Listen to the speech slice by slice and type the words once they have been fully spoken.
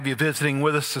You visiting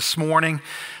with us this morning.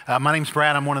 My name's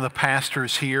Brad. I'm one of the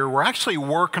pastors here. We're actually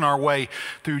working our way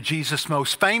through Jesus'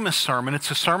 most famous sermon. It's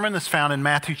a sermon that's found in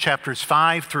Matthew chapters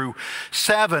 5 through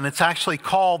 7. It's actually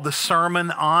called the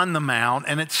Sermon on the Mount,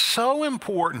 and it's so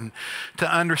important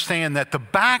to understand that the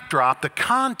backdrop, the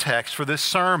context for this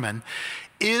sermon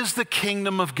is the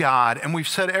kingdom of God. And we've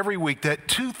said every week that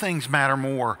two things matter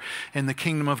more in the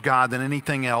kingdom of God than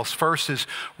anything else. First is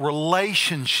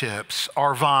relationships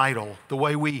are vital, the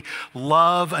way we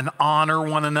love and honor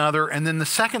one another. And then the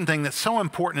second thing that's so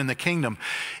important in the kingdom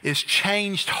is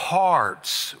changed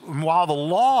hearts. While the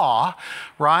law,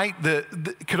 right,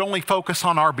 could only focus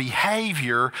on our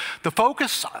behavior, the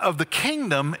focus of the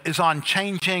kingdom is on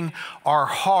changing our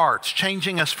hearts,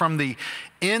 changing us from the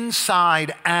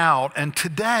inside out. And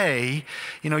today,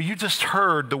 you just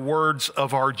heard the words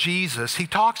of our Jesus. He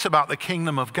talks about the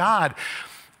kingdom of God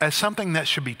as something that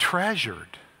should be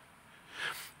treasured,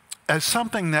 as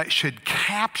something that should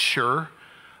capture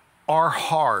our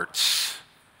hearts.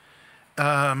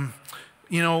 And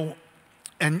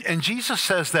Jesus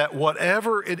says that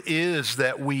whatever it is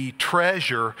that we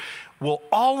treasure will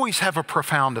always have a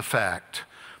profound effect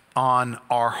on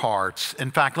our hearts.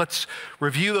 In fact, let's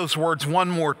review those words one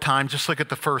more time. Just look at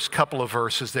the first couple of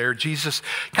verses there. Jesus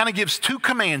kind of gives two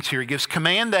commands here. He gives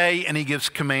command A and he gives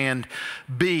command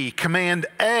B. Command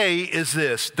A is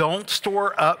this: don't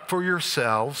store up for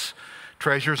yourselves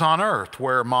treasures on earth,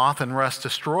 where moth and rust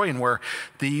destroy and where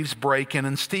thieves break in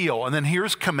and steal. And then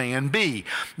here's command B: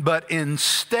 but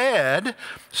instead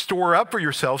store up for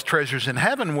yourselves treasures in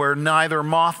heaven, where neither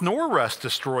moth nor rust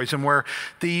destroys and where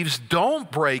thieves don't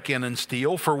break in and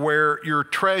steal. For where your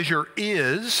treasure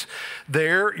is,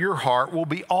 there your heart will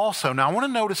be also. Now I want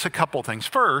to notice a couple things.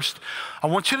 First, I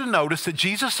want you to notice that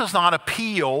Jesus does not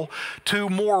appeal to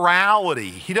morality.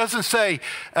 He doesn't say,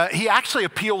 he actually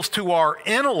appeals to our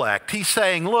intellect. He's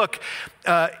saying, look,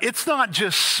 it's not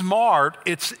just smart,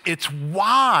 it's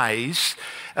wise,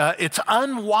 it's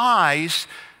unwise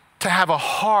to have a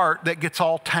heart that gets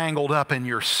all tangled up in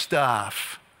your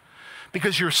stuff.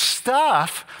 Because your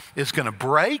stuff is going to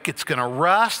break, it's going to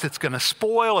rust, it's going to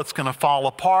spoil, it's going to fall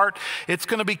apart, it's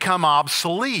going to become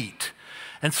obsolete.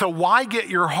 And so why get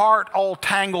your heart all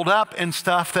tangled up in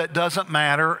stuff that doesn't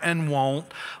matter and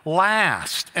won't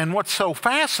last? And what's so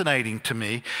fascinating to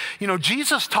me,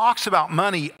 Jesus talks about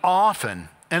money often,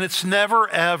 and it's never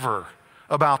ever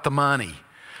about the money.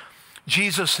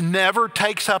 Jesus never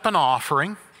takes up an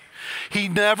offering. He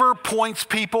never points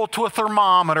people to a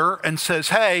thermometer and says,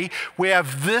 hey, we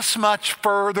have this much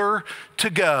further to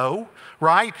go,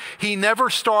 right? He never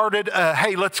started a,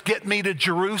 hey, let's get me to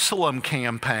Jerusalem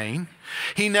campaign.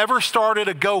 He never started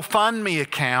a GoFundMe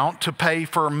account to pay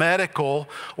for medical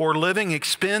or living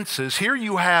expenses. Here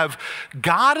you have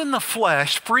God in the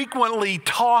flesh frequently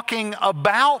talking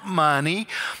about money,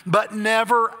 but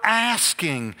never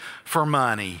asking for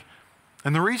money.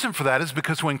 And the reason for that is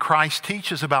because when Christ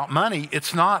teaches about money,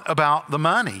 it's not about the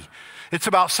money. It's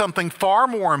about something far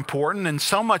more important and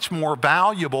so much more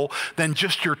valuable than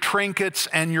just your trinkets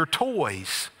and your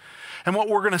toys. And what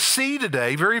we're going to see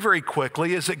today very, very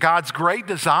quickly is that God's great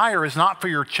desire is not for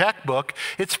your checkbook,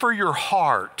 it's for your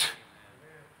heart.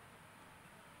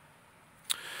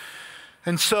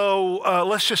 And so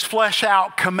let's just flesh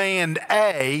out command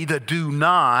A, the do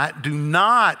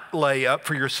not lay up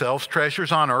for yourselves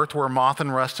treasures on earth where moth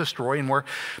and rust destroy and where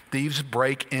thieves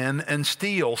break in and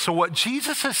steal. So what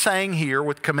Jesus is saying here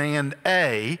with command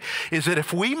A is that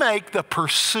if we make the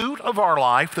pursuit of our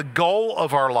life, the goal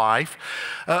of our life,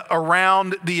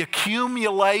 around the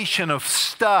accumulation of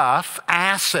stuff,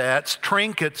 assets,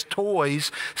 trinkets,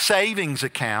 toys, savings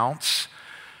accounts,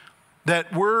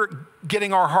 that we're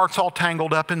getting our hearts all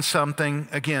tangled up in something,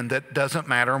 again, that doesn't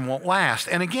matter and won't last.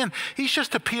 And again, he's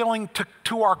just appealing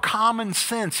to our common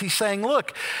sense. He's saying,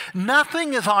 look,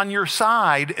 nothing is on your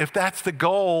side if that's the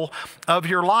goal of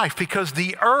your life, because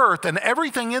the earth and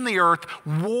everything in the earth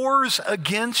wars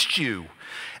against you.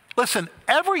 Listen,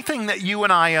 everything that you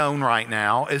and I own right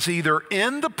now is either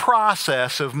in the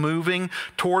process of moving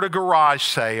toward a garage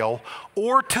sale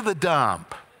or to the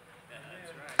dump.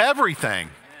 Everything.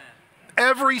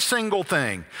 Every single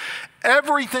thing.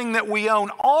 Everything that we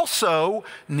own also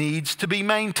needs to be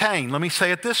maintained. Let me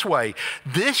say it this way.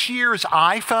 This year's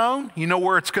iPhone, you know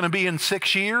where it's going to be in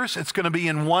 6 years? It's going to be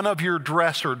in one of your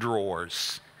dresser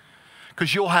drawers,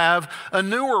 because you'll have a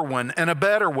newer one and a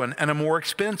better one and a more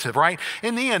expensive, right?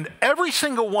 In the end, every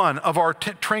single one of our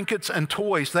trinkets and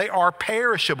toys, they are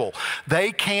perishable.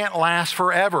 They can't last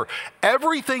forever.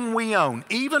 Everything we own,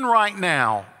 even right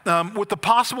now, with the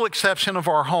possible exception of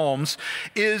our homes,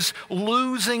 is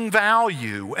losing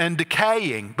value and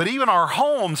decaying. But even our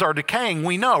homes are decaying,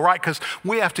 we know, right? Because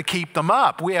we have to keep them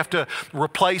up. We have to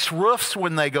replace roofs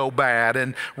when they go bad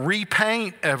and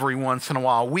repaint every once in a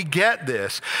while. We get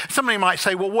this. Somebody might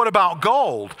say, well, what about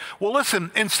gold? Well,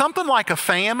 listen, in something like a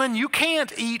famine, you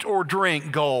can't eat or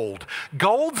drink gold.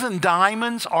 Golds and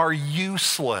diamonds are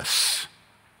useless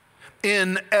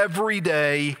in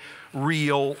everyday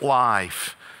real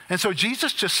life. And so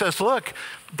Jesus just says, look,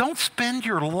 don't spend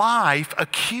your life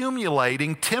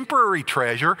accumulating temporary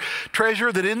treasure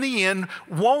that in the end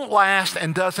won't last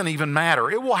and doesn't even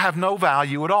matter. It will have no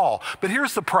value at all. But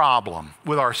here's the problem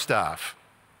with our stuff.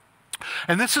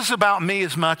 And this is about me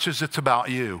as much as it's about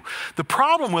you. The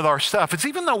problem with our stuff is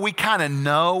even though we kind of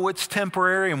know it's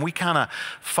temporary and we kind of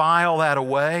file that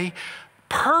away,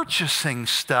 purchasing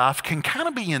stuff can kind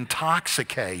of be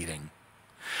intoxicating.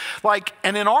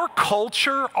 And in our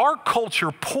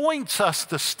culture points us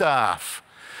to stuff.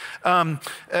 And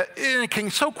it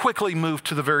can so quickly move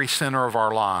to the very center of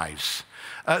our lives.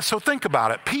 So think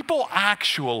about it. People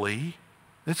actually,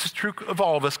 this is true of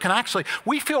all of us,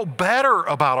 we feel better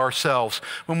about ourselves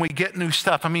when we get new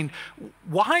stuff. I mean,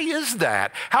 why is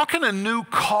that? How can a new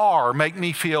car make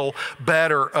me feel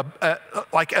better,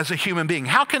 as a human being?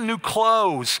 How can new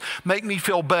clothes make me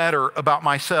feel better about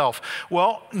myself?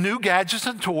 Well, new gadgets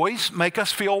and toys make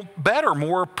us feel better,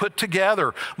 more put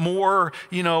together, more,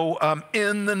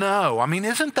 in the know. I mean,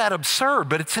 isn't that absurd?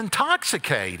 But it's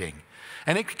intoxicating,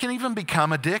 and it can even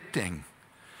become addicting.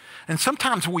 And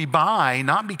sometimes we buy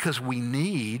not because we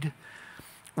need,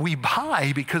 we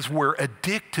buy because we're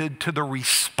addicted to the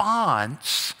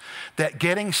response that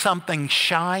getting something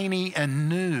shiny and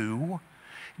new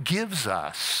gives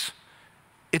us.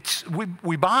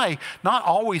 We buy not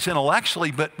always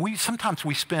intellectually, but sometimes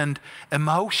we spend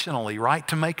emotionally, right,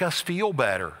 to make us feel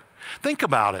better. Think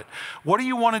about it. What do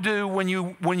you want to do when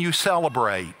you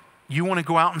celebrate? You want to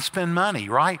go out and spend money,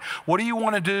 right? What do you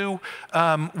want to do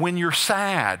when you're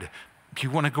sad? You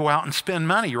want to go out and spend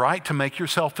money, right, to make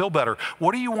yourself feel better.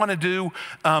 What do you want to do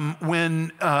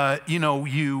when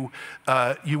you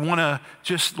want to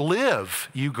just live?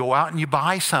 You go out and you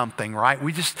buy something, right?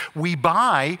 We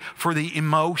buy for the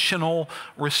emotional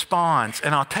response.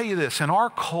 And I'll tell you this, in our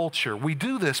culture, we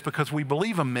do this because we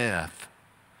believe a myth.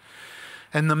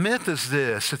 And the myth is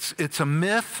this, it's a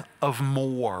myth of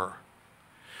more.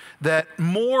 That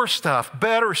more stuff,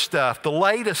 better stuff, the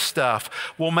latest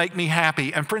stuff will make me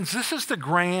happy. And friends, this is the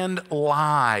grand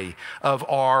lie of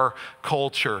our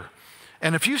culture.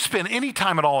 And if you spend any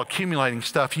time at all accumulating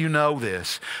stuff, you know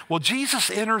this. Well,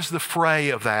 Jesus enters the fray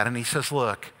of that and he says,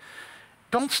 look,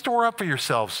 don't store up for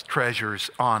yourselves treasures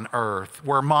on earth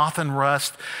where moth and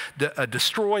rust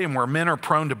destroy and where men are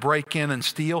prone to break in and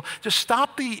steal. Just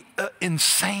stop the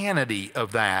insanity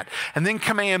of that. And then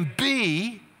command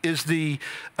B is the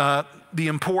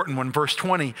important one, verse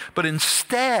 20. But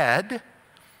instead,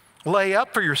 lay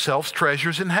up for yourselves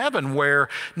treasures in heaven where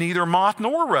neither moth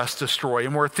nor rust destroy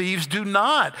and where thieves do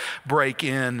not break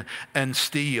in and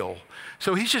steal.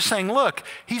 So he's just saying, look,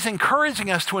 he's encouraging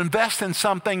us to invest in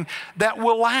something that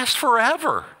will last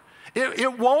forever.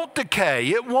 It won't decay.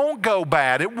 It won't go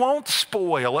bad. It won't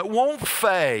spoil. It won't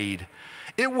fade.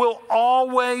 It will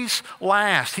always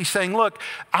last. He's saying, look,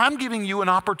 I'm giving you an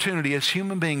opportunity as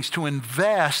human beings to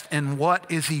invest in what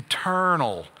is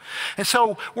eternal. And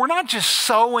so we're not just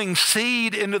sowing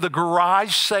seed into the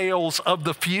garage sales of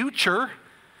the future,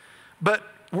 but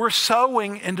we're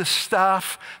sowing into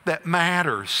stuff that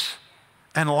matters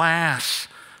and lasts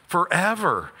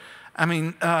forever. I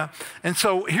mean, and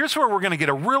so here's where we're going to get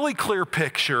a really clear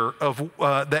picture of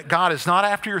that God is not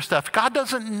after your stuff. God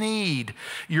doesn't need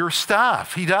your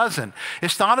stuff. He doesn't.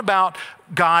 It's not about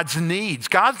God's needs.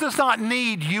 God does not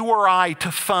need you or I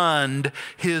to fund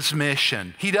his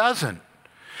mission. He doesn't.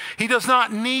 He does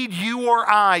not need you or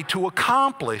I to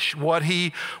accomplish what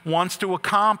he wants to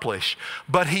accomplish.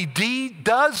 But he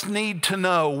does need to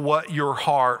know what your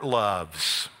heart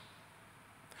loves.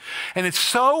 And it's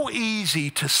so easy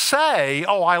to say,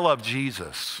 oh, I love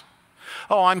Jesus.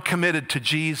 Oh, I'm committed to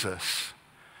Jesus.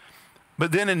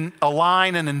 But then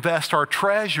align and invest our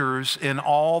treasures in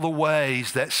all the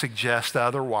ways that suggest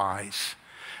otherwise.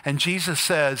 And Jesus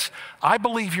says, I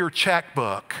believe your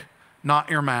checkbook, not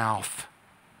your mouth.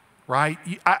 Right?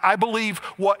 I believe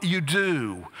what you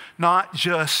do, not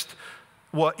just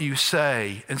what you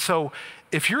say. And so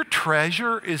if your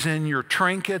treasure is in your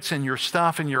trinkets and your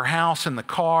stuff in your house and the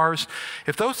cars,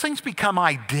 if those things become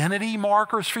identity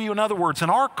markers for you, in other words, in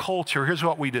our culture, here's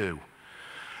what we do.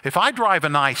 If I drive a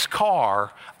nice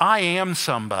car, I am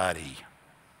somebody.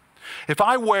 If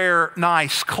I wear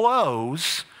nice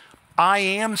clothes, I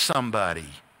am somebody,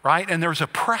 right? And there's a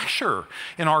pressure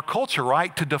in our culture,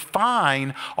 right, to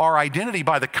define our identity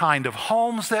by the kind of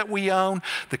homes that we own,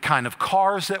 the kind of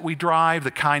cars that we drive,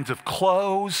 the kinds of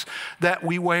clothes that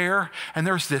we wear. And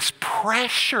there's this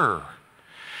pressure.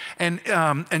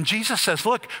 And Jesus says,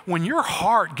 look, when your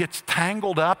heart gets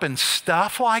tangled up in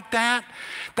stuff like that,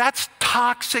 that's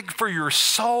toxic for your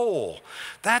soul.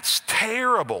 That's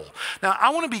terrible. Now,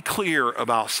 I want to be clear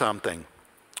about something.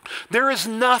 There is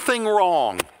nothing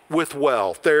wrong with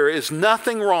wealth. There is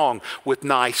nothing wrong with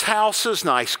nice houses,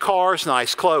 nice cars,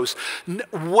 nice clothes.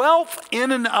 Wealth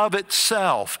in and of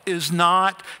itself is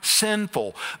not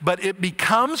sinful, but it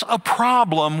becomes a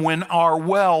problem when our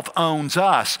wealth owns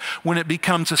us, when it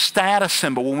becomes a status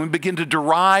symbol, when we begin to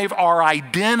derive our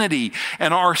identity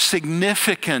and our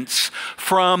significance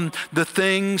from the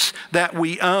things that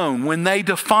we own. When they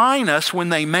define us, when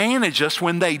they manage us,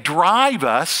 when they drive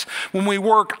us, when we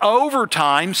work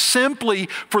overtime simply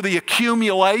for the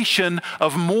accumulation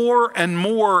of more and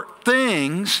more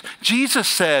things, Jesus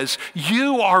says,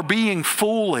 you are being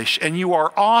foolish and you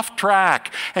are off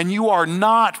track and you are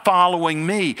not following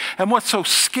me. And what's so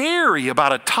scary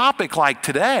about a topic like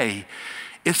today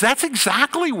is that's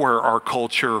exactly where our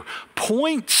culture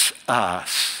points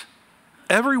us,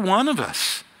 every one of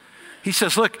us. He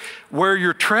says, look, where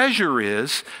your treasure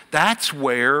is, that's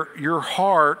where your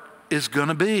heart is going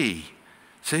to be.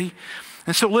 See?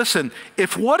 And so listen,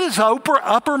 if what is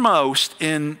uppermost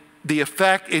in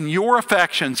your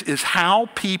affections is how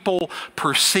people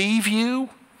perceive you,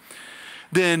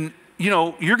 then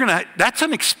that's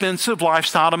an expensive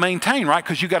lifestyle to maintain, right?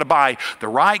 Because you got to buy the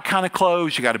right kind of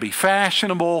clothes, you got to be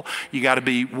fashionable, you got to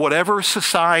be whatever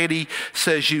society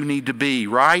says you need to be,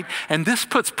 right? And this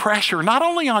puts pressure not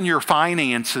only on your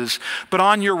finances, but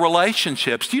on your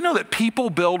relationships. Do you know that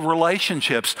people build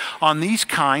relationships on these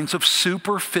kinds of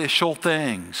superficial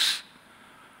things?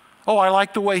 Oh, I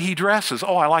like the way he dresses.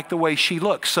 Oh, I like the way she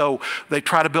looks. So they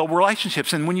try to build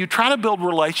relationships. And when you try to build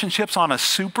relationships on a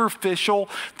superficial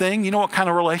thing, you know what kind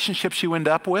of relationships you end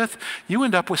up with? You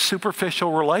end up with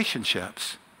superficial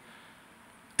relationships.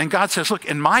 And God says, look,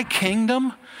 in my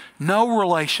kingdom, no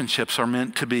relationships are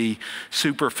meant to be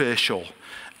superficial.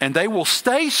 And they will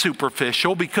stay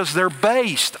superficial because they're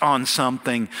based on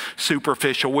something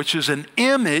superficial, which is an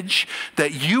image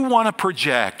that you want to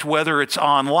project, whether it's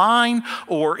online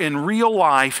or in real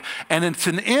life. And it's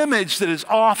an image that is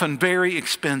often very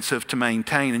expensive to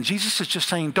maintain. And Jesus is just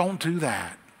saying, don't do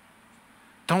that.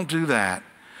 Don't do that.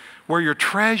 Where your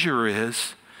treasure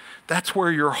is, that's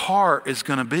where your heart is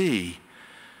going to be.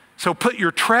 So put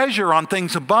your treasure on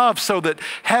things above so that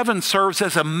heaven serves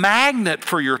as a magnet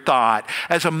for your thought,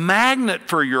 as a magnet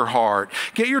for your heart.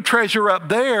 Get your treasure up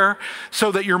there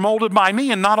so that you're molded by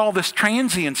me and not all this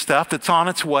transient stuff that's on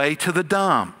its way to the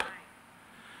dump.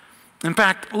 In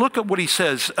fact, look at what he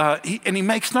says, and he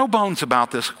makes no bones about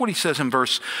this. Look what he says in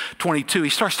verse 22. He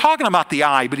starts talking about the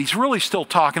eye, but he's really still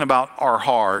talking about our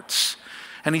hearts.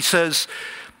 And he says,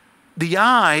 the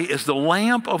eye is the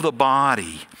lamp of the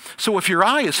body. So if your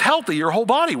eye is healthy, your whole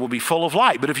body will be full of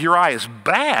light. But if your eye is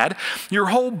bad, your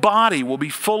whole body will be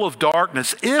full of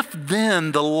darkness. If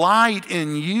then the light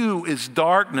in you is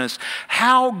darkness,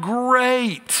 how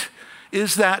great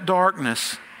is that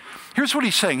darkness? Here's what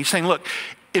he's saying. He's saying, look,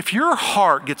 if your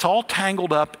heart gets all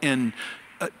tangled up in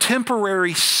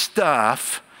temporary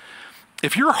stuff,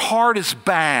 if your heart is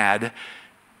bad,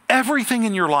 everything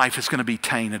in your life is going to be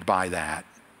tainted by that.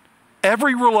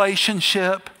 Every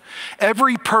relationship,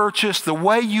 every purchase, the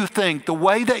way you think, the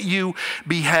way that you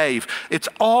behave, it's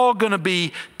all going to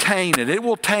be tainted. It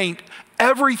will taint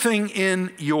everything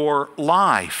in your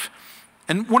life.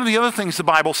 And one of the other things the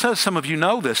Bible says, some of you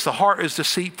know this, the heart is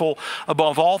deceitful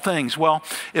above all things. Well,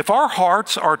 if our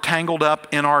hearts are tangled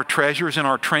up in our treasures, in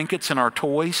our trinkets, in our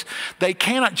toys, they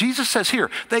cannot, Jesus says here,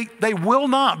 they will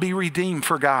not be redeemed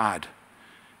for God.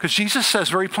 Because Jesus says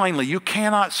very plainly, you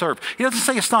cannot serve. He doesn't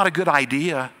say it's not a good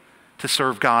idea to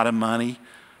serve God and money.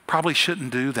 Probably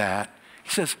shouldn't do that. He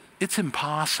says it's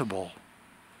impossible.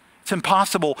 It's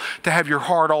impossible to have your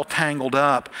heart all tangled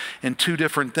up in two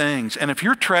different things. And if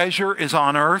your treasure is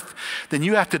on earth, then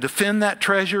you have to defend that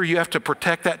treasure. You have to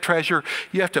protect that treasure.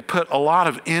 You have to put a lot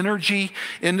of energy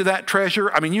into that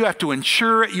treasure. I mean, you have to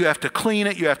insure it. You have to clean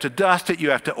it. You have to dust it.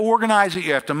 You have to organize it.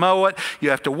 You have to mow it.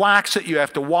 You have to wax it. You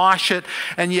have to wash it.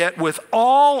 And yet with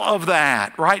all of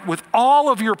that, right, with all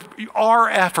of our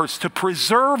efforts to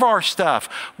preserve our stuff,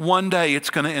 one day it's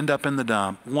going to end up in the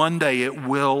dump. One day it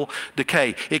will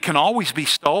decay. It can always be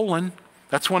stolen.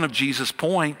 That's one of Jesus'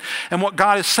 point. And what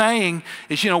God is saying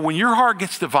is, when your heart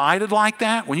gets divided like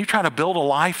that, when you try to build a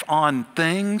life on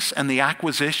things and the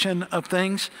acquisition of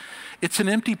things, It's an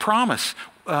empty promise.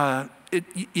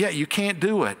 You can't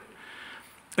do it.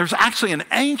 There's actually an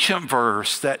ancient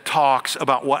verse that talks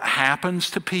about what happens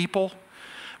to people.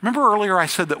 Remember earlier I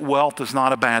said that wealth is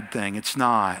not a bad thing. It's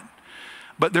not.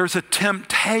 But there's a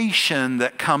temptation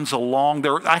that comes along.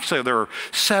 There are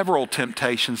several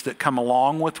temptations that come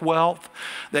along with wealth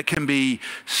that can be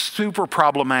super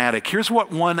problematic. Here's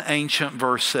what one ancient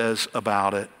verse says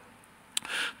about it.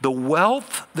 The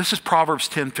wealth, this is Proverbs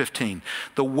 10:15.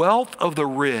 The wealth of the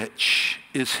rich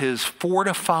is his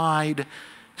fortified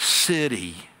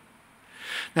city.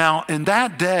 Now, in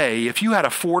that day, if you had a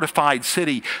fortified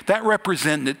city, that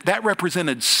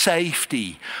represented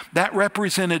safety, that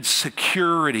represented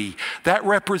security, that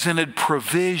represented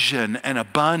provision and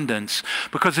abundance.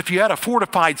 Because if you had a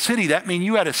fortified city, that means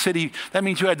you had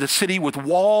the city with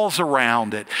walls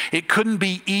around it. It couldn't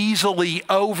be easily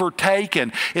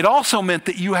overtaken. It also meant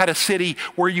that you had a city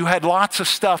where you had lots of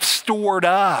stuff stored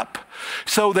up,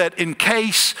 so that in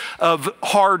case of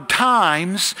hard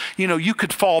times, you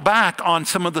could fall back on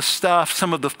some of the stuff,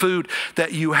 some of the food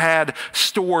that you had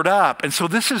stored up. And so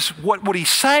this is what he's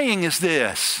saying is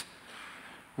this: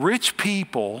 rich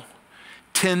people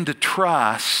tend to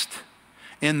trust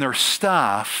in their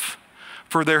stuff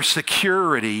for their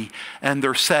security and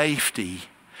their safety.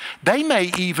 They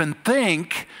may even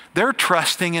think they're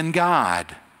trusting in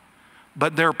God,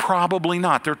 but they're probably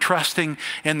not. They're trusting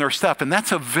in their stuff. And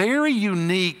that's a very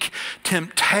unique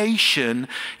temptation,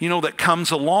 that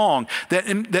comes along.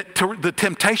 The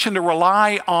temptation to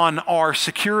rely on our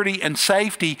security and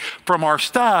safety from our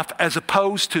stuff as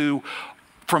opposed to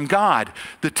from God.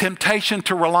 The temptation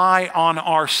to rely on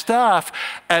our stuff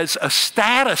as a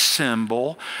status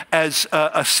symbol, as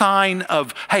a sign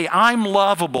of, hey, I'm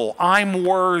lovable, I'm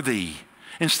worthy,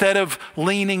 instead of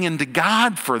leaning into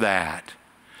God for that.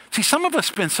 See, some of us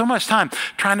spend so much time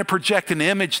trying to project an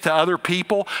image to other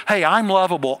people. Hey, I'm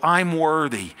lovable, I'm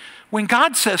worthy. When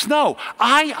God says, no,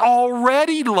 I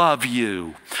already love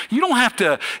you. You don't have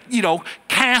to,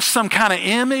 cast some kind of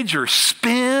image or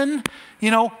spin.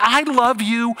 I love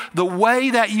you the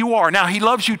way that you are. Now, he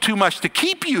loves you too much to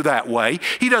keep you that way.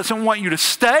 He doesn't want you to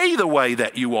stay the way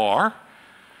that you are.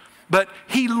 But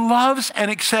he loves and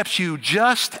accepts you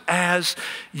just as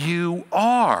you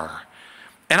are.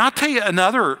 And I'll tell you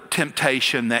another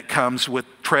temptation that comes with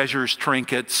treasures,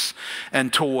 trinkets,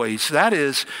 and toys. That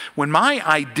is, when my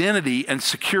identity and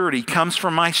security comes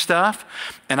from my stuff,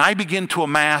 and I begin to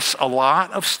amass a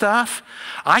lot of stuff,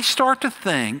 I start to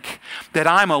think that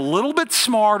I'm a little bit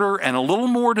smarter and a little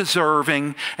more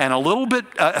deserving and a little bit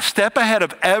a step ahead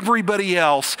of everybody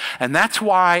else, and that's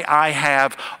why I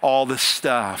have all this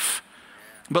stuff.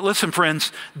 But listen,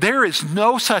 friends, there is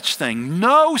no such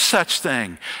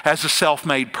thing as a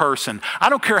self-made person. I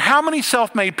don't care how many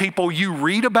self-made people you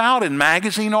read about in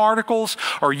magazine articles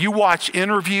or you watch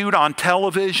interviewed on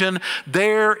television.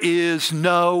 There is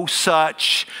no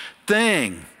such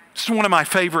thing. This is one of my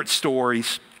favorite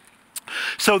stories.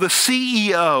 So the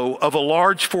CEO of a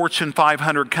large Fortune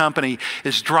 500 company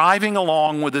is driving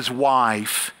along with his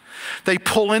wife. They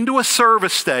pull into a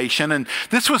service station, and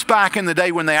this was back in the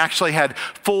day when they actually had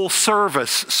full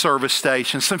service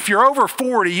stations. So if you're over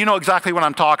 40, you know exactly what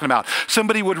I'm talking about.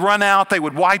 Somebody would run out, they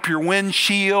would wipe your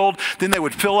windshield, then they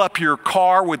would fill up your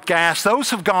car with gas. Those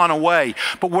have gone away.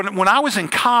 But when I was in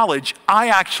college, I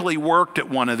actually worked at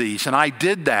one of these, and I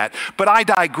did that. But I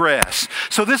digress.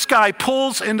 So this guy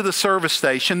pulls into the service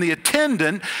station. The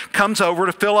attendant comes over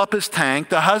to fill up his tank.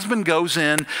 The husband goes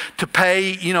in to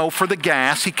pay, for the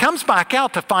gas. He comes back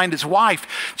out to find his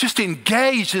wife just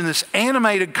engaged in this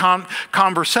animated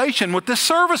conversation with this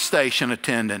service station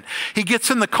attendant. He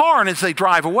gets in the car, and as they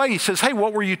drive away, he says, "Hey,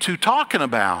 what were you two talking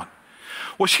about?"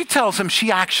 Well, she tells him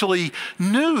she actually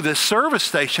knew this service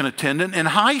station attendant in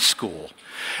high school.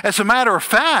 As a matter of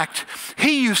fact,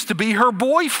 he used to be her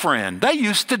boyfriend. They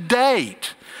used to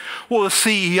date. Well, the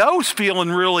CEO's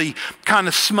feeling really kind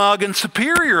of smug and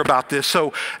superior about this.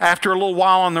 So after a little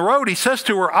while on the road, he says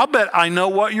to her, "I'll bet I know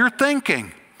what you're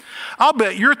thinking. I'll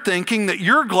bet you're thinking that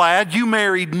you're glad you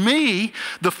married me,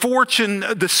 the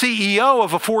CEO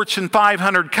of a Fortune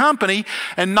 500 company,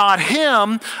 and not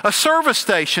him, a service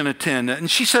station attendant."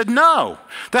 And she said, "No,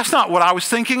 that's not what I was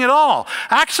thinking at all.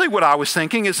 Actually, what I was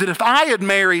thinking is that if I had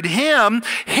married him,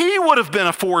 he would have been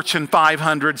a Fortune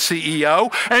 500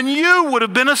 CEO, and you would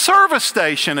have been a service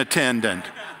station attendant."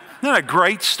 Isn't that a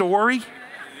great story?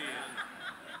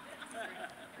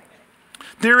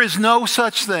 There is no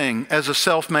such thing as a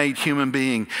self-made human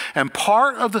being. And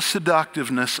part of the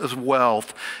seductiveness of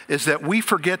wealth is that we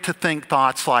forget to think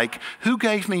thoughts like, who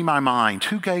gave me my mind?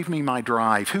 Who gave me my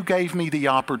drive? Who gave me the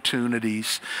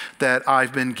opportunities that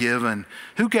I've been given?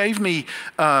 Who gave me,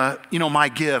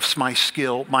 my gifts, my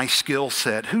skill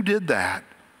set? Who did that?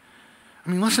 I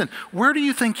mean, listen, where do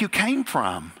you think you came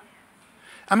from?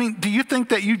 I mean, do you think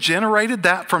that you generated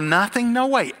that from nothing? No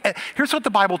way. Here's what the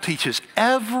Bible teaches.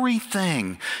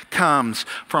 Everything comes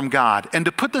from God. And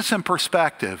to put this in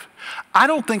perspective, I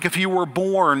don't think if you were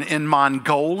born in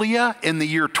Mongolia in the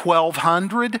year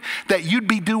 1200 that you'd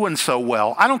be doing so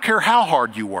well. I don't care how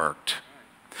hard you worked.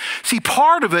 See,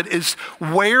 part of it is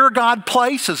where God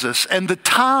places us and the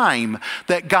time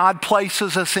that God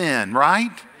places us in,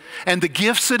 right? And the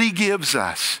gifts that he gives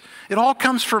us. It all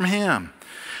comes from him.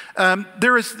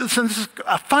 This is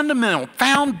a fundamental,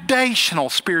 foundational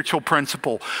spiritual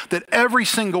principle that every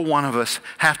single one of us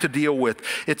have to deal with.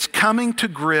 It's coming to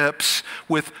grips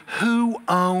with who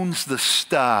owns the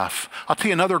stuff. I'll tell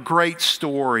you another great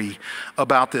story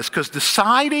about this, because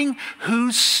deciding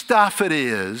whose stuff it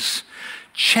is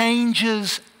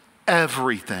changes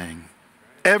everything.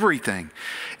 Everything.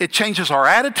 It changes our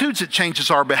attitudes, it changes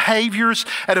our behaviors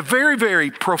at a very, very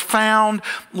profound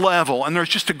level. And there's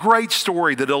just a great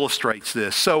story that illustrates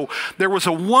this. So there was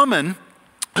a woman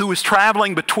who was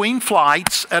traveling between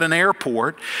flights at an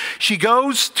airport. She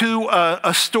goes to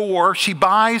a store, she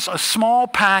buys a small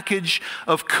package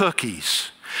of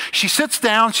cookies. She sits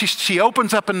down, she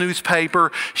opens up a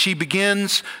newspaper, she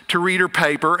begins to read her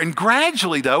paper, and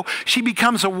gradually, though, she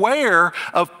becomes aware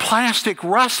of plastic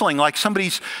rustling, like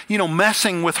somebody's,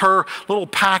 messing with her little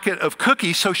packet of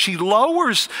cookies. So she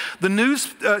lowers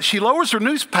her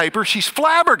newspaper. She's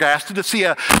flabbergasted to see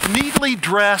a neatly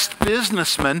dressed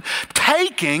businessman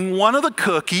taking one of the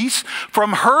cookies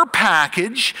from her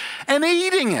package and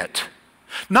eating it.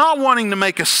 Not wanting to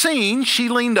make a scene, she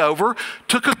leaned over,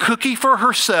 took a cookie for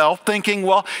herself, thinking,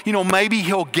 maybe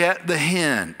he'll get the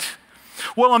hint.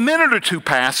 Well, a minute or two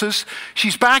passes,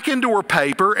 she's back into her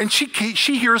paper, and she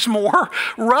hears more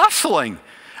rustling.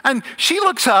 And she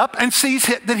looks up and sees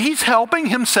that he's helping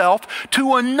himself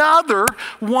to another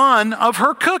one of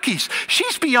her cookies.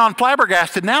 She's beyond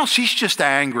flabbergasted now. She's just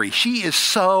angry. She is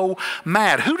so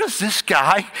mad. Who does this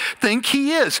guy think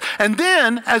he is? And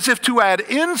then, as if to add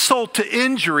insult to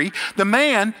injury, the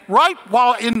man, right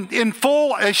while in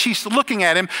full, as she's looking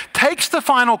at him, takes the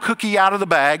final cookie out of the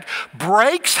bag,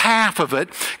 breaks half of it,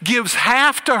 gives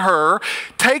half to her,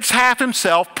 takes half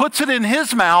himself, puts it in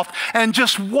his mouth, and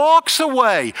just walks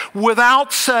away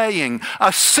without saying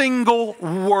a single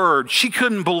word. She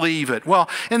couldn't believe it. Well,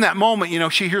 in that moment,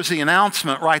 she hears the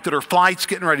announcement, right, that her flight's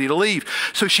getting ready to leave.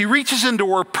 So she reaches into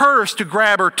her purse to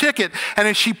grab her ticket, and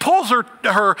as she pulls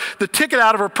the ticket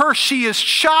out of her purse, she is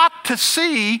shocked to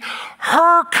see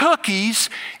her cookies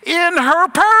in her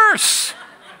purse.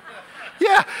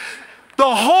 Yeah.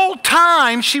 The whole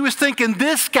time she was thinking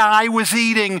this guy was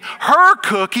eating her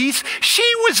cookies, she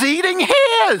was eating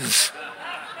his.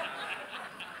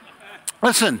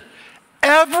 Listen,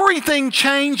 everything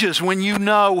changes when you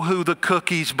know who the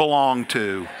cookies belong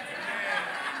to.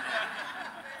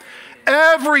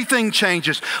 Everything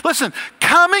changes. Listen,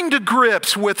 coming to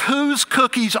grips with whose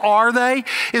cookies are they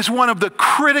is one of the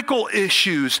critical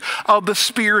issues of the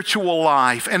spiritual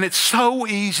life. And it's so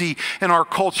easy in our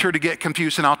culture to get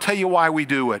confused. And I'll tell you why we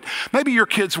do it. Maybe your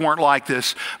kids weren't like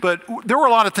this, but there were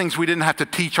a lot of things we didn't have to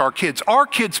teach our kids. Our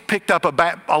kids picked up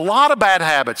a lot of bad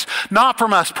habits, not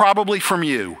from us, probably from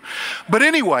you. But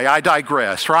anyway, I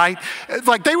digress, right?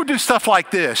 Like they would do stuff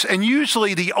like this, and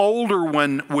usually the older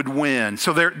one would win.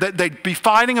 So they'd be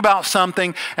fighting about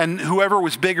something, and whoever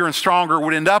was bigger and stronger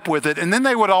would end up with it, and then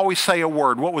they would always say a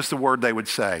word. What was the word they would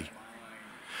say?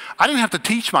 I didn't have to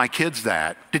teach my kids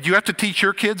that. Did you have to teach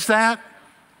your kids that?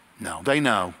 No, they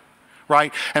know,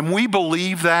 right? And we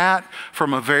believe that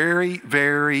from a very,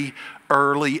 very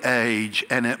early age,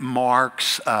 and it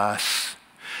marks us,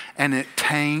 and it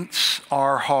taints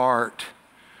our heart.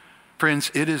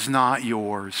 Friends, it is not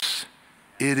yours.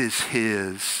 It is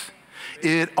his.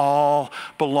 It all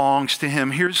belongs to him.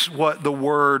 Here's what the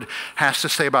word has to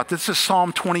say about this. This is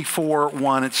Psalm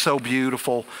 24:1. It's so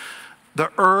beautiful.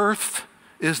 The earth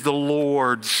is the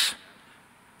Lord's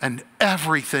and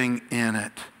everything in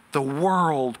it. The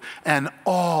world and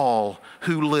all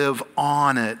who live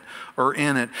on it or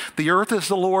in it. The earth is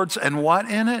the Lord's and what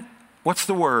in it? What's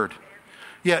the word?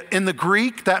 Yeah, in the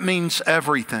Greek, that means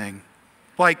everything.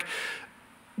 Like,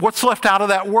 what's left out of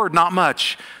that word? Not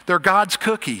much. They're God's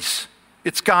cookies.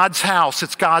 It's God's house,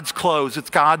 it's God's clothes, it's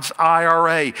God's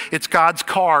IRA, it's God's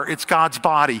car, it's God's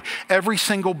body. Every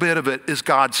single bit of it is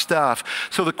God's stuff.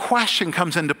 So the question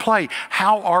comes into play,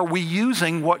 how are we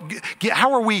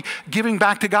how are we giving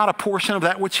back to God a portion of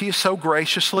that which he has so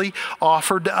graciously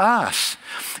offered to us?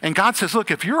 And God says, look,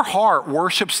 if your heart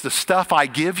worships the stuff I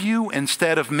give you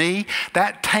instead of me,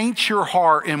 that taints your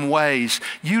heart in ways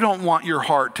you don't want your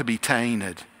heart to be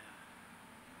tainted.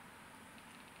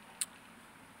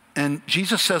 And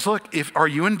Jesus says, look, are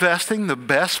you investing the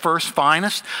best, first,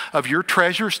 finest of your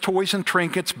treasures, toys, and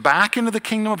trinkets back into the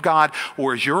kingdom of God,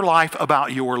 or is your life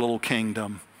about your little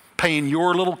kingdom, paying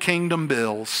your little kingdom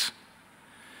bills?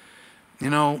 You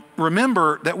know,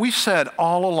 remember that we've said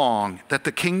all along that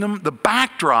the kingdom, the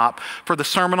backdrop for the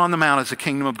Sermon on the Mount is the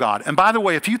kingdom of God. And by the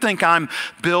way, if you think I'm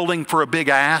building for a big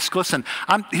ask, listen,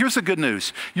 here's the good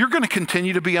news. You're going to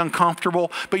continue to be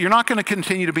uncomfortable, but you're not going to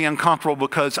continue to be uncomfortable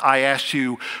because I asked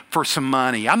you for some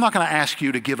money. I'm not going to ask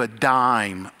you to give a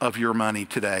dime of your money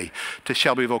today to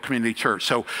Shelbyville Community Church.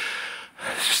 So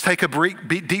just take a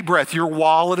deep breath. Your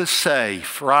wallet is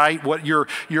safe, right?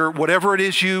 Whatever it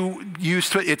is you use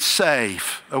to, it's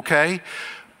safe, okay?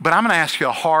 But I'm going to ask you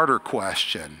a harder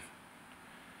question.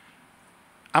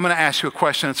 I'm going to ask you a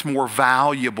question that's more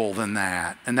valuable than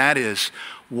that, and that is,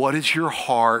 what is your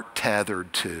heart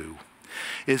tethered to?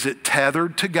 Is it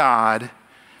tethered to God,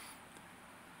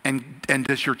 and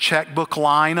does your checkbook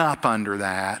line up under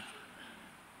that?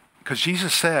 Because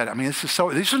Jesus said, I mean,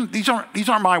 these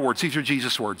aren't my words, these are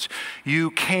Jesus' words. You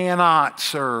cannot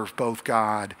serve both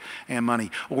God and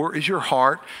money. Or is your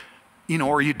heart,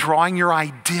 are you drawing your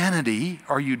identity?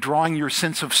 Are you drawing your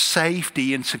sense of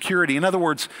safety and security? In other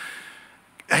words,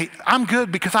 hey, I'm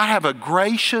good because I have a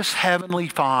gracious heavenly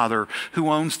Father who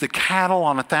owns the cattle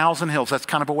on 1,000 hills. That's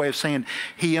kind of a way of saying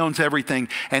he owns everything.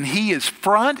 And he is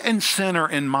front and center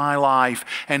in my life,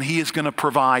 and he is going to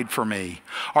provide for me.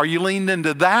 Are you leaned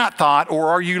into that thought, or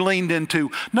are you leaned into,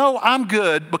 no, I'm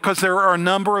good because there are a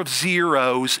number of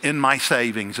zeros in my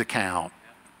savings account.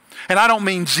 And I don't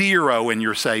mean zero in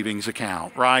your savings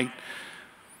account, right?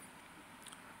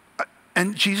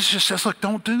 And Jesus just says, look,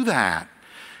 don't do that.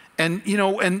 And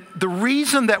the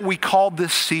reason that we called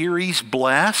this series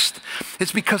Blessed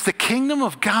is because the kingdom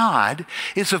of God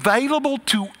is available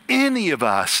to any of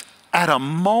us at a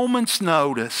moment's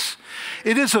notice.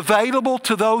 It is available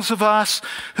to those of us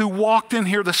who walked in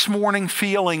here this morning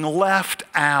feeling left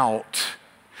out.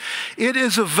 It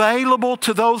is available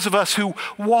to those of us who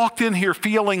walked in here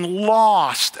feeling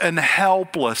lost and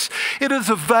helpless. It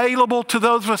is available to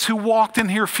those of us who walked in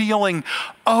here feeling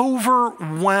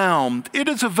overwhelmed. It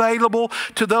is available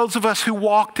to those of us who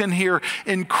walked in here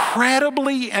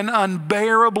incredibly and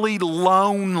unbearably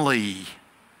lonely.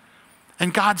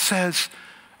 And God says,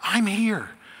 I'm here.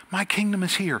 My kingdom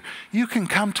is here. You can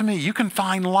come to me. You can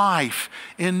find life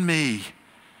in me.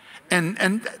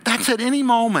 And that's at any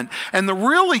moment. And the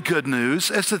really good news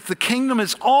is that the kingdom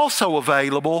is also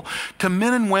available to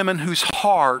men and women whose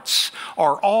hearts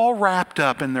are all wrapped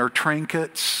up in their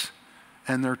trinkets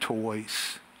and their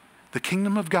toys. The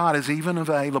kingdom of God is even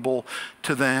available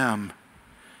to them.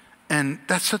 And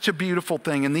that's such a beautiful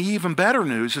thing. And the even better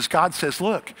news is God says,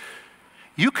 look,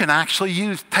 you can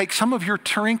actually take some of your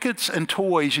trinkets and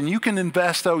toys and you can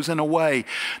invest those in a way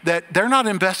that they're not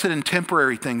invested in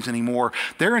temporary things anymore.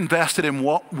 They're invested in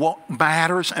what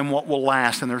matters and what will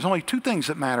last. And there's only two things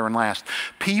that matter and last: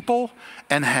 people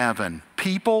and heaven,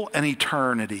 people and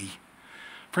eternity.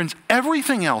 Friends,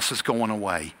 everything else is going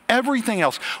away. Everything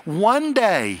else. One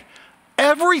day,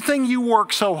 everything you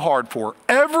work so hard for,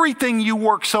 everything you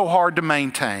work so hard to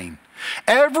maintain,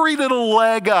 every little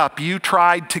leg up you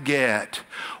tried to get,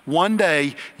 one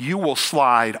day you will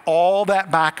slide all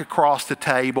that back across the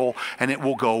table and it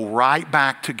will go right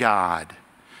back to God.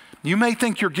 You may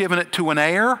think you're giving it to an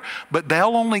heir, but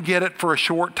they'll only get it for a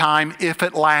short time if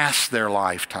it lasts their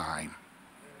lifetime,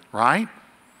 right?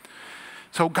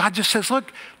 So God just says,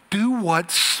 look, do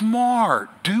what's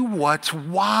smart, do what's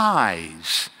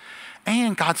wise.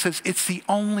 And God says, it's the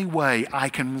only way I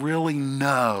can really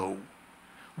know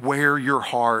where your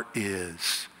heart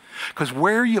is. Because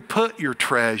where you put your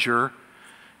treasure,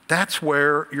 that's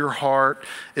where your heart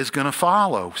is going to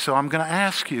follow. So I'm going to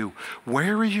ask you,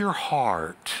 where is your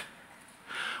heart?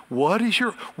 What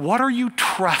are you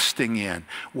trusting in?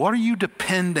 What are you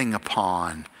depending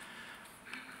upon?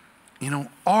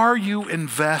 Are you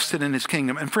invested in his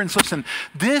kingdom? And friends, listen,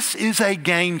 this is a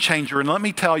game changer, and let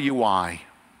me tell you why.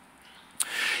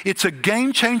 It's a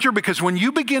game changer because when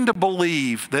you begin to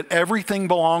believe that everything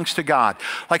belongs to God,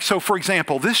 like so for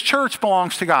example, this church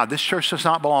belongs to God. This church does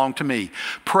not belong to me.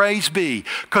 Praise be.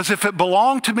 Because if it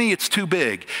belonged to me, it's too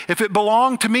big. If it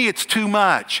belonged to me, it's too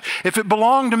much. If it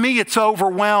belonged to me, it's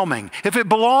overwhelming. If it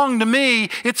belonged to me,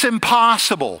 it's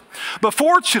impossible. But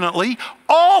fortunately,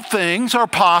 all things are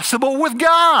possible with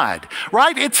God,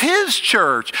 right? It's His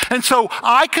church. And so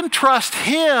I can trust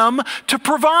Him to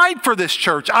provide for this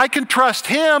church. I can trust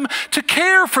Him to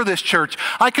care for this church.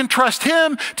 I can trust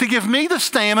Him to give me the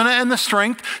stamina and the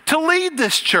strength to lead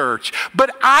this church.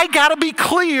 But I got to be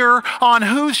clear on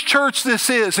whose church this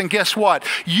is. And guess what?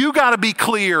 You got to be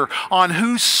clear on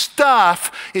whose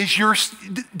stuff is your,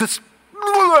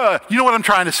 you know what I'm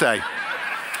trying to say.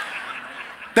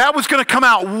 That was going to come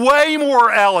out way more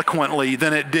eloquently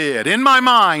than it did. In my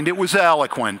mind, it was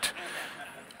eloquent,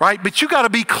 right? But you got to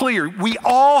be clear. We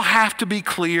all have to be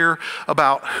clear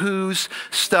about whose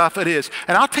stuff it is.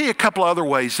 And I'll tell you a couple other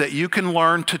ways that you can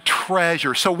learn to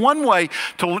treasure. So one way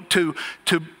to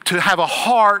have a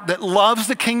heart that loves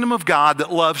the kingdom of God,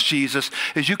 that loves Jesus,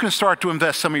 is you can start to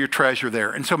invest some of your treasure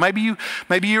there. And so maybe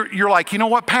you're like, you know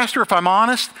what, Pastor, if I'm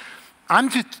honest, I'm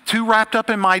just too wrapped up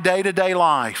in my day-to-day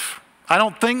life. I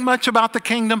don't think much about the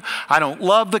kingdom. I don't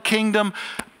love the kingdom.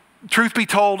 Truth be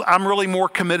told, I'm really more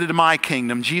committed to my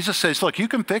kingdom. Jesus says, look, you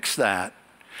can fix that.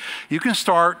 You can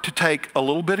start to take a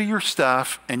little bit of your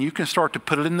stuff and you can start to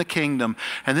put it in the kingdom,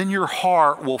 and then your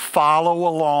heart will follow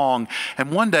along. And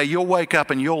one day you'll wake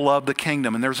up and you'll love the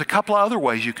kingdom. And there's a couple of other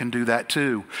ways you can do that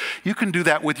too. You can do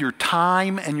that with your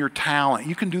time and your talent.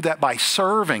 You can do that by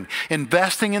serving,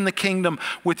 investing in the kingdom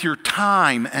with your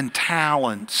time and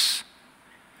talents.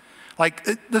 Like,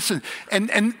 listen,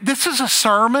 and this is a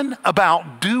sermon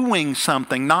about doing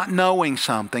something, not knowing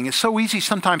something. It's so easy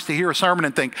sometimes to hear a sermon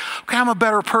and think, okay, I'm a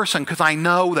better person because I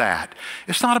know that.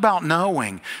 It's not about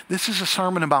knowing. This is a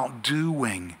sermon about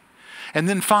doing. And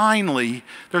then finally,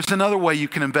 there's another way you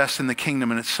can invest in the kingdom,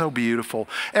 and it's so beautiful.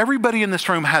 Everybody in this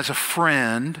room has a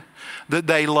friend that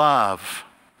they love.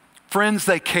 Friends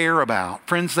they care about,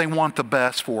 friends they want the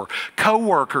best for,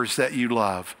 coworkers that you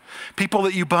love, people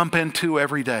that you bump into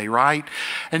every day, right?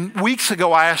 And weeks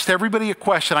ago, I asked everybody a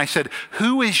question. I said,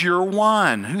 who is your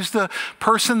one? Who's the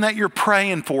person that you're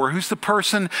praying for? Who's the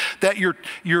person that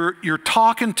you're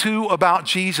talking to about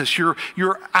Jesus?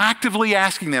 You're actively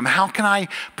asking them, how can I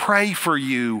pray for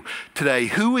you today?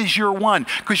 Who is your one?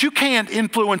 Because you can't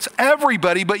influence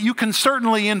everybody, but you can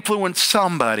certainly influence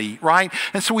somebody, right?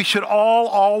 And so we should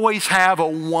always have a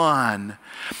one.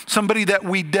 Somebody that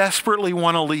we desperately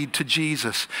want to lead to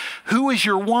Jesus. Who is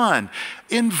your one?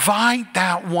 Invite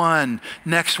that one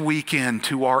next weekend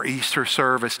to our Easter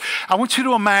service. I want you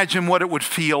to imagine what it would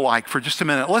feel like for just a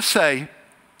minute. Let's say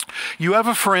you have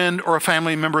a friend or a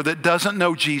family member that doesn't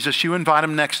know Jesus. You invite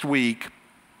them next week,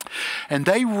 and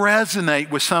they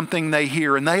resonate with something they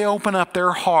hear, and they open up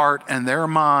their heart and their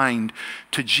mind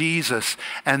to Jesus,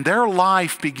 and their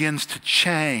life begins to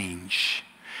change.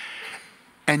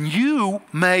 And you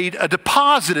made a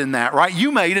deposit in that, right?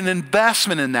 You made an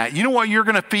investment in that. You know what you're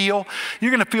going to feel?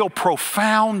 You're going to feel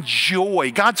profound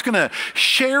joy. God's going to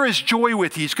share His joy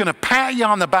with you. He's going to pat you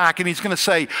on the back and He's going to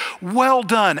say, well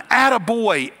done,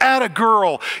 attaboy,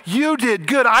 attagirl. You did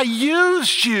good. I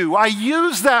used you. I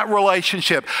used that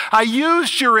relationship. I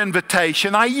used your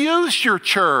invitation. I used your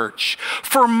church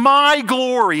for my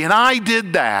glory, and I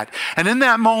did that. And in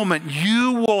that moment,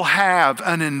 you will have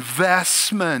an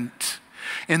investment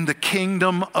in the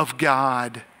kingdom of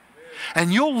God.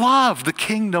 And you'll love the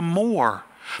kingdom more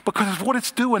because of what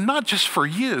it's doing, not just for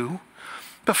you,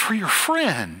 but for your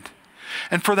friend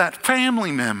and for that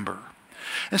family member.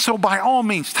 And so by all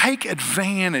means, take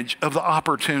advantage of the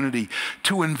opportunity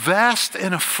to invest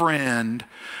in a friend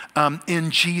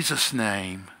in Jesus'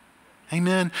 name.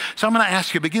 Amen. So I'm going to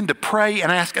ask you, begin to pray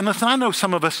and ask. And listen, I know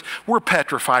some of us, we're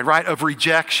petrified, right, of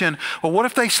rejection. Well, what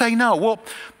if they say no? Well,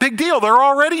 big deal. They're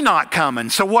already not coming.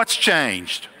 So what's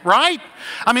changed, right?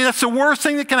 I mean, that's the worst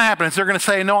thing that can happen is they're going to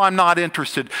say, no, I'm not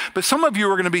interested. But some of you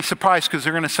are going to be surprised because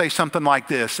they're going to say something like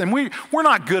this. And we're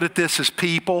not good at this as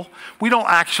people. We don't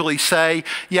actually say,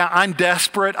 yeah, I'm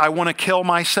desperate. I want to kill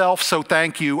myself. So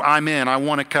thank you. I'm in. I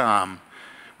want to come.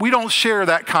 We don't share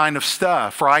that kind of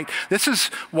stuff, right? This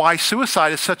is why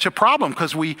suicide is such a problem,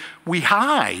 because we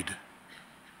hide.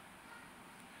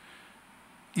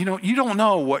 You know, you don't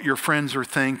know what your friends are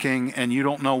thinking, and you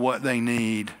don't know what they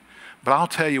need. But I'll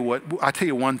tell you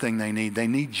one thing they need. They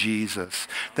need Jesus.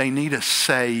 They need a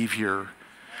Savior.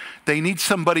 They need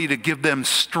somebody to give them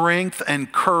strength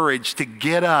and courage to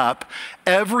get up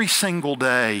every single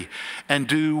day and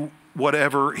do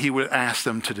whatever He would ask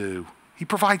them to do. He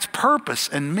provides purpose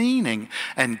and meaning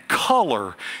and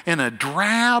color in a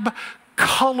drab,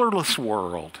 colorless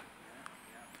world.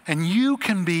 And you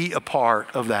can be a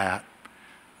part of that.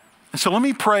 And so let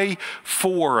me pray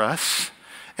for us.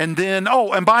 And then,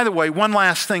 and by the way, one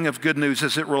last thing of good news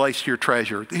as it relates to your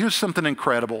treasure. Here's something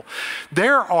incredible.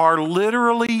 There are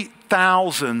literally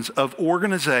thousands of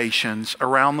organizations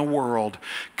around the world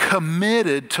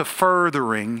committed to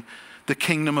furthering the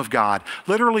kingdom of God.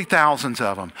 Literally thousands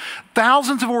of them.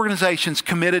 Thousands of organizations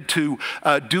committed to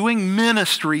doing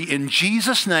ministry in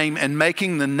Jesus' name and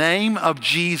making the name of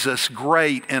Jesus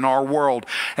great in our world.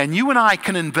 And you and I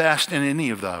can invest in any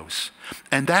of those.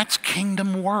 And that's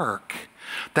kingdom work.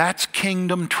 That's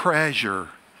kingdom treasure.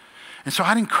 And so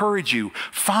I'd encourage you,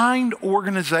 find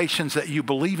organizations that you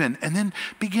believe in and then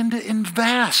begin to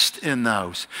invest in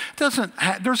those. Here's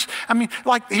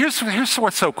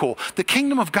what's so cool. The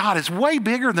kingdom of God is way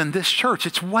bigger than this church.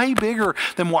 It's way bigger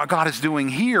than what God is doing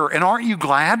here. And aren't you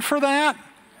glad for that?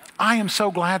 I am so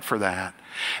glad for that.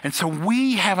 And so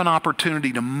we have an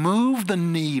opportunity to move the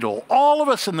needle, all of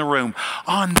us in the room,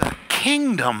 on the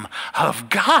kingdom of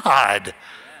God.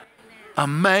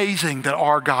 Amazing that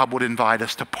our God would invite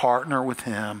us to partner with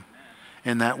him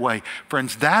in that way.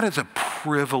 Friends, that is a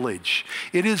privilege.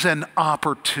 It is an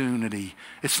opportunity.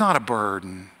 It's not a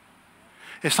burden.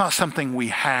 It's not something we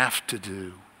have to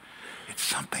do. It's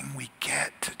something we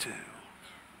get to do.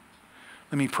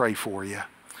 Let me pray for you.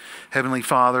 Heavenly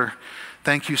Father,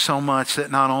 thank you so much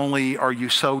that not only are you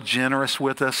so generous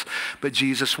with us, but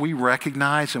Jesus, we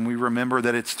recognize and we remember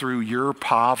that it's through your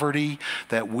poverty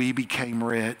that we became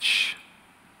rich.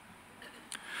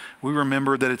 We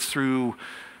remember that it's through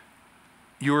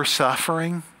your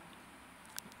suffering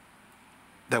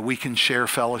that we can share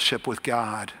fellowship with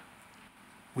God.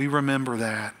 We remember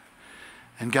that.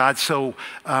 And God, so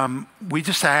we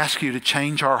just ask you to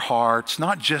change our hearts,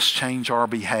 not just change our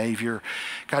behavior.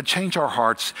 God, change our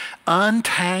hearts.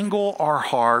 Untangle our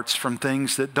hearts from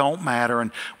things that don't matter.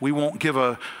 And we won't give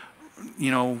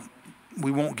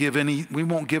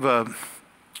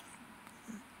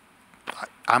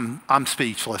I'm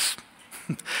speechless.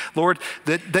 Lord,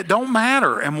 that don't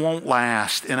matter and won't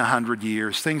last in 100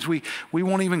 years. Things we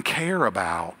won't even care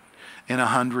about in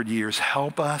 100 years.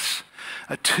 Help us.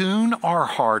 Attune our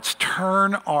hearts.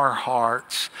 Turn our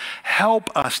hearts.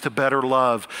 Help us to better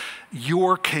love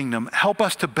your kingdom. Help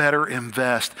us to better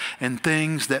invest in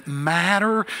things that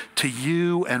matter to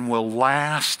you and will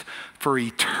last for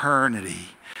eternity.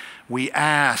 We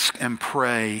ask and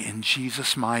pray in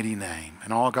Jesus' mighty name.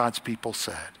 And all God's people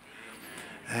said,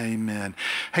 amen.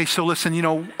 Hey, so listen,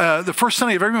 the first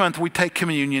Sunday of every month we take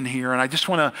communion here, and I just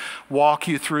want to walk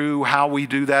you through how we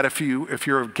do that if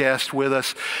you're a guest with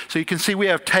us. So you can see we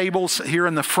have tables here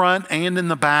in the front and in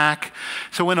the back.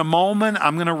 So in a moment,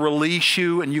 I'm going to release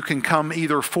you, and you can come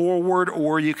either forward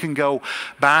or you can go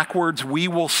backwards. We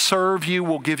will serve you.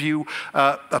 We'll give you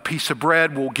a piece of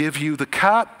bread. We'll give you the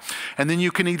cup, and then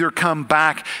you can either come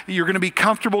back. You're going to be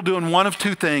comfortable doing one of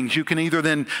two things. You can either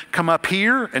then come up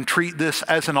here and treat this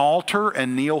as an altar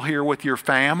and kneel here with your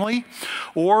family,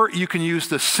 or you can use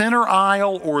the center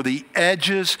aisle or the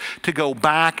edges to go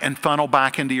back and funnel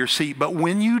back into your seat. But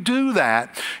when you do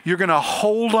that, you're going to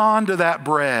hold on to that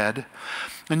bread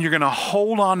and you're going to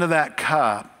hold on to that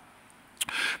cup,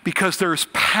 because there's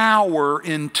power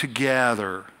in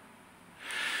together.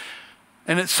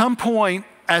 And at some point,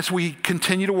 as we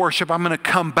continue to worship, I'm going to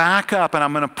come back up and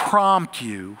I'm going to prompt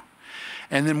you.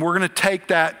 And then we're going to take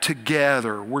that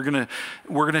together. We're going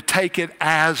to take it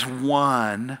as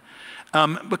one.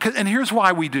 And here's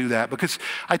why we do that. Because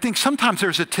I think sometimes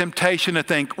there's a temptation to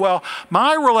think, well,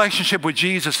 my relationship with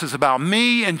Jesus is about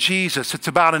me and Jesus. It's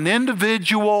about an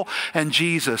individual and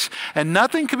Jesus. And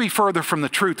nothing could be further from the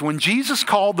truth. When Jesus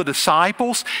called the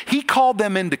disciples, he called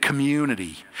them into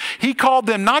community. He called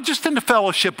them not just into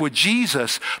fellowship with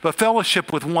Jesus, but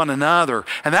fellowship with one another.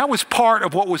 And that was part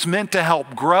of what was meant to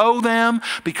help grow them,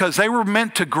 because they were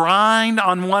meant to grind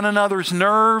on one another's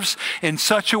nerves in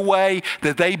such a way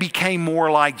that they became more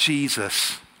like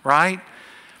Jesus, right?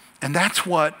 And that's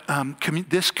what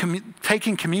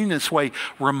taking communion this way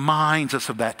reminds us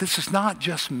of that. This is not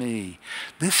just me.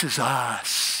 This is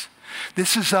us.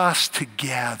 This is us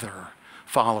together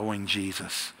following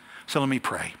Jesus. So let me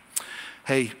pray.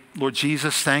 Hey, Lord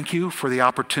Jesus, thank you for the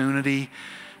opportunity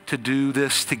to do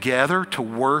this together, to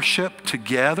worship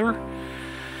together.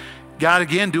 God,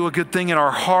 again, do a good thing in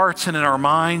our hearts and in our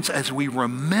minds as we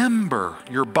remember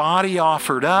your body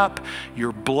offered up,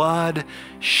 your blood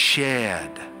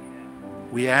shed.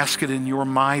 We ask it in your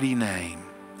mighty name.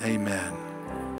 Amen.